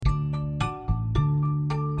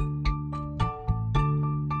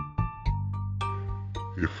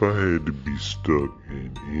If I had to be stuck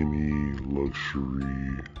in any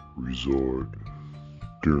luxury resort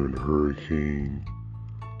during a hurricane,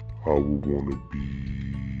 I would want to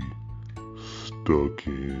be stuck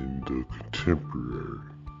in the Contemporary.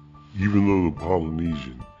 Even though the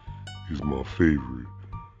Polynesian is my favorite,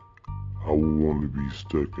 I would want to be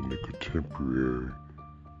stuck in the Contemporary.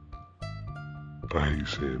 I hate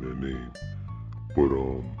saying that name, but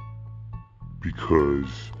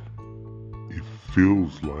because it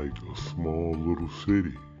feels like a small little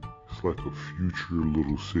city. It's like a future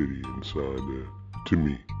little city inside there. To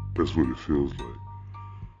me, that's what it feels like.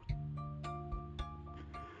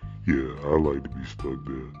 Yeah, I like to be stuck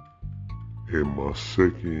there. And my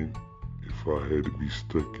second, if I had to be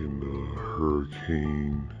stuck in a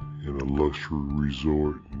hurricane in a luxury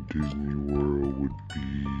resort in Disney World, would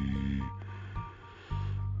be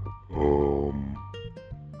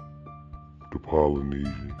the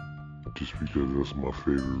Polynesian, just because that's my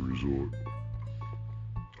favorite resort.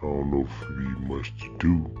 I don't know if it'd be much to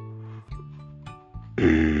do.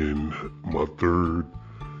 And my third,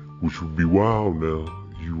 which would be wild now,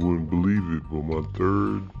 you wouldn't believe it, but my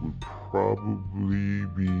third would probably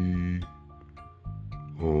be,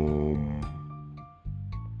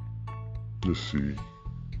 let's see,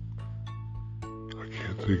 I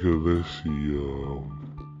can't think of, let's see,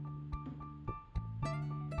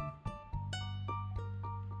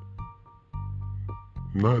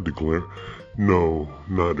 not the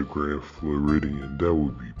Grand Floridian, that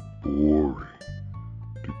would be boring.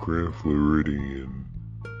 The Grand Floridian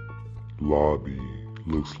lobby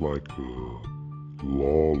looks like a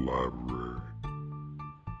law library.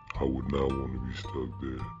 I would not want to be stuck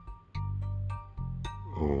there.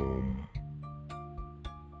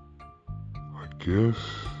 I guess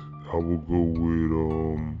I will go with,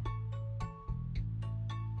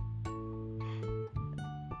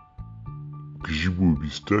 cause you would be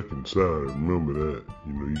stuck inside, remember that.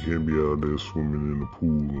 You know, you can't be out there swimming in the pool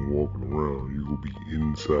and walking around. You're gonna be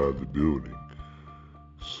inside the building.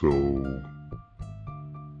 So,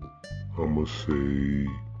 I'ma say,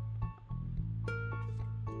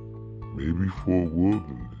 maybe Fort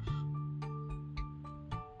Wilderness.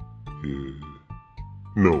 Yeah.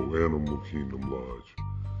 No, Animal Kingdom Lodge.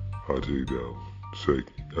 I'll take that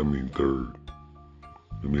one. Third.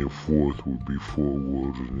 And then fourth would be Fort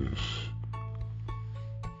Wilderness.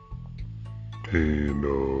 And,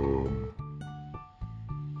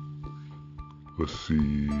 let's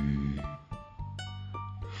see,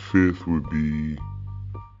 fifth would be,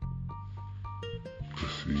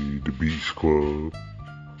 the Beach Club.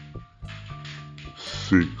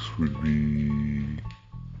 Sixth would be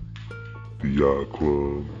the Yacht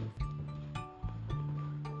Club.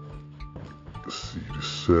 Let's see, the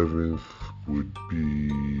seventh would be,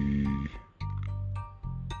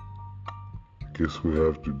 I guess we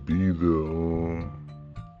have to be the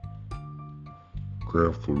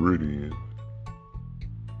Grand Floridian.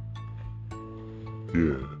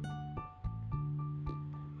 Yeah.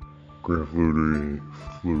 Grand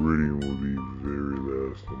Floridian will be very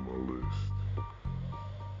last on my list.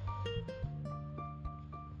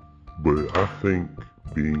 But I think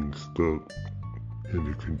being stuck in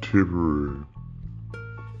the Contemporary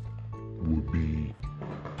would be,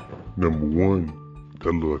 number one,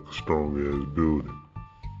 that look like a strong ass building.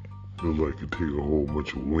 Look like it take a whole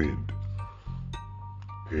bunch of wind.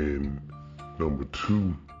 And number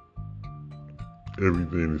two,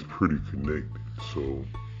 everything is pretty connected. So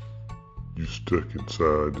you stuck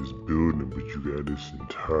inside this building, but you got this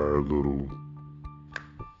entire little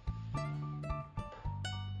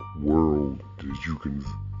world that you can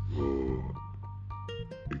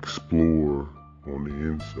explore on the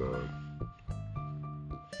inside.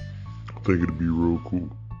 I think it'd be real cool.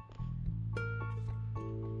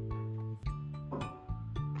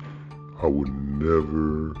 I would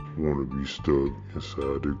never want to be stuck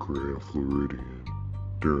inside the Grand Floridian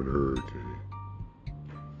during a hurricane.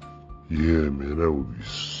 Yeah, man, that would be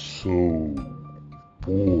so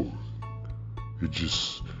boring.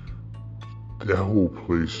 That whole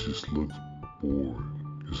place just looks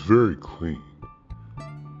boring. It's very clean.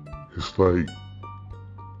 It's like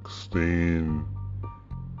staying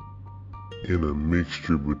in a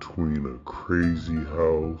mixture between a crazy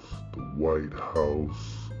house, the White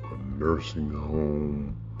House, a nursing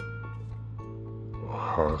home, a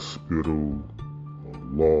hospital, a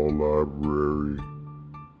law library,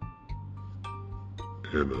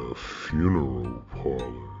 and a funeral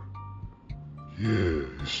parlor. Yeah,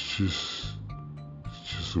 it's just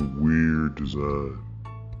a weird design.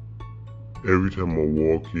 Every time I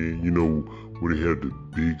walk in, you know, where they have the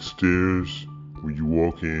big stairs, when you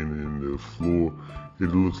walk in and the floor, it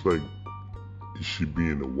looks like It should be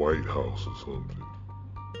in the White House or something.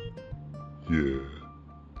 Yeah.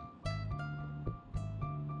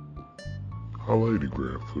 I like the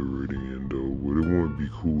Grand Floridian though, but it wouldn't be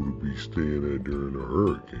cool to be staying there during a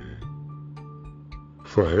hurricane.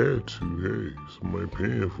 If I had to, hey, somebody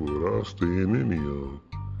paying for it, I'll stay in any of them.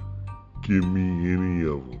 Give me any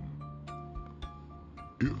of them.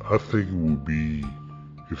 I think it would be,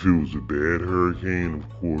 if it was a bad hurricane, of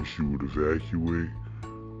course you would evacuate.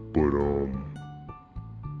 But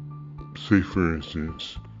say for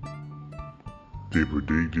instance, they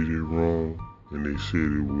predicted it wrong and they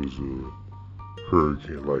said it was a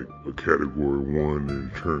hurricane like a category 1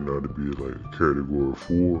 and it turned out to be like a category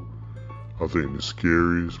 4. I think the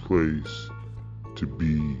scariest place to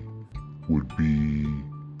be would be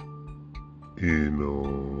in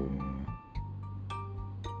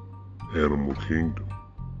Animal Kingdom.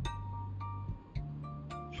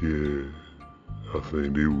 Yeah, I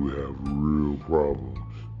think they would have real problems.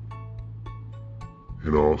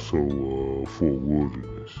 And also Fort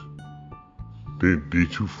Wilderness. They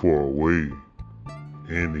too far away.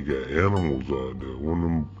 And they got animals out there. One of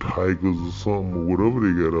them tigers or something, or whatever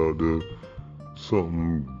they got out there,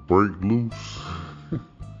 something break loose.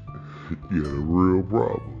 You got a real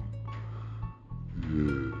problem.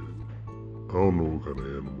 Yeah. I don't know what kind of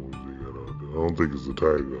animals they got out there. I don't think it's a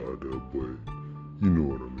tiger out there, but you know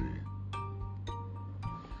what I mean.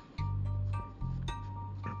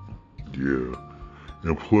 Yeah.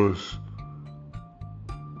 And plus,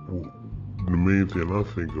 the main thing I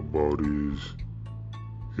think about is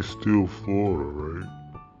it's still Florida, right?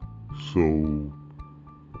 So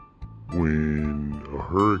when a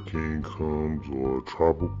hurricane comes or a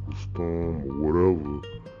tropical storm or whatever,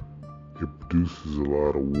 it produces a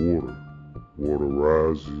lot of water. Water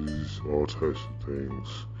rises, all types of things.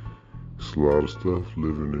 It's a lot of stuff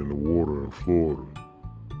living in the water in Florida.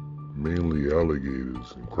 Mainly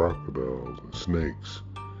alligators and crocodiles and snakes.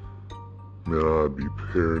 Man, I'd be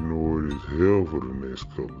paranoid as hell for the next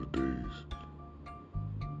couple of days.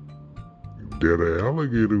 That an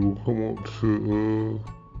alligator will come up to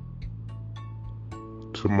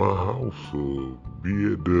my house or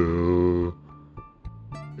be at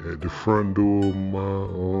the front door of my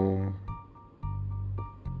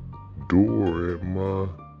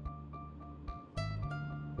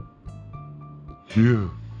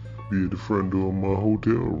be at the front door of my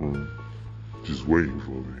hotel room, just waiting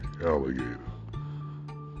for me. Alligator.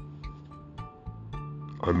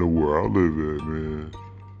 I know where I live at, man.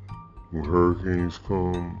 When hurricanes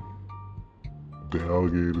come, the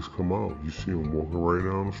alligators come out. You see them walking right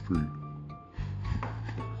down the street.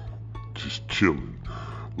 Just chilling,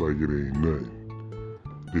 like it ain't nothing.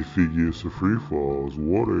 They figure it's a free fall, there's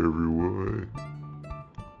water everywhere.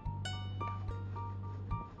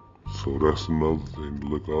 So that's another thing to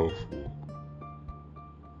look out for.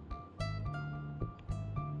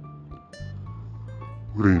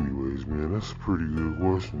 But anyways, man, that's a pretty good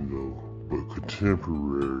question though. But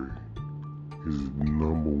contemporary is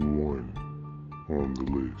number 1 on the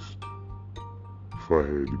list. If I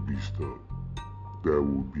had to be stuck, that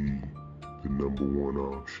would be the number 1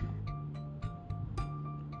 option.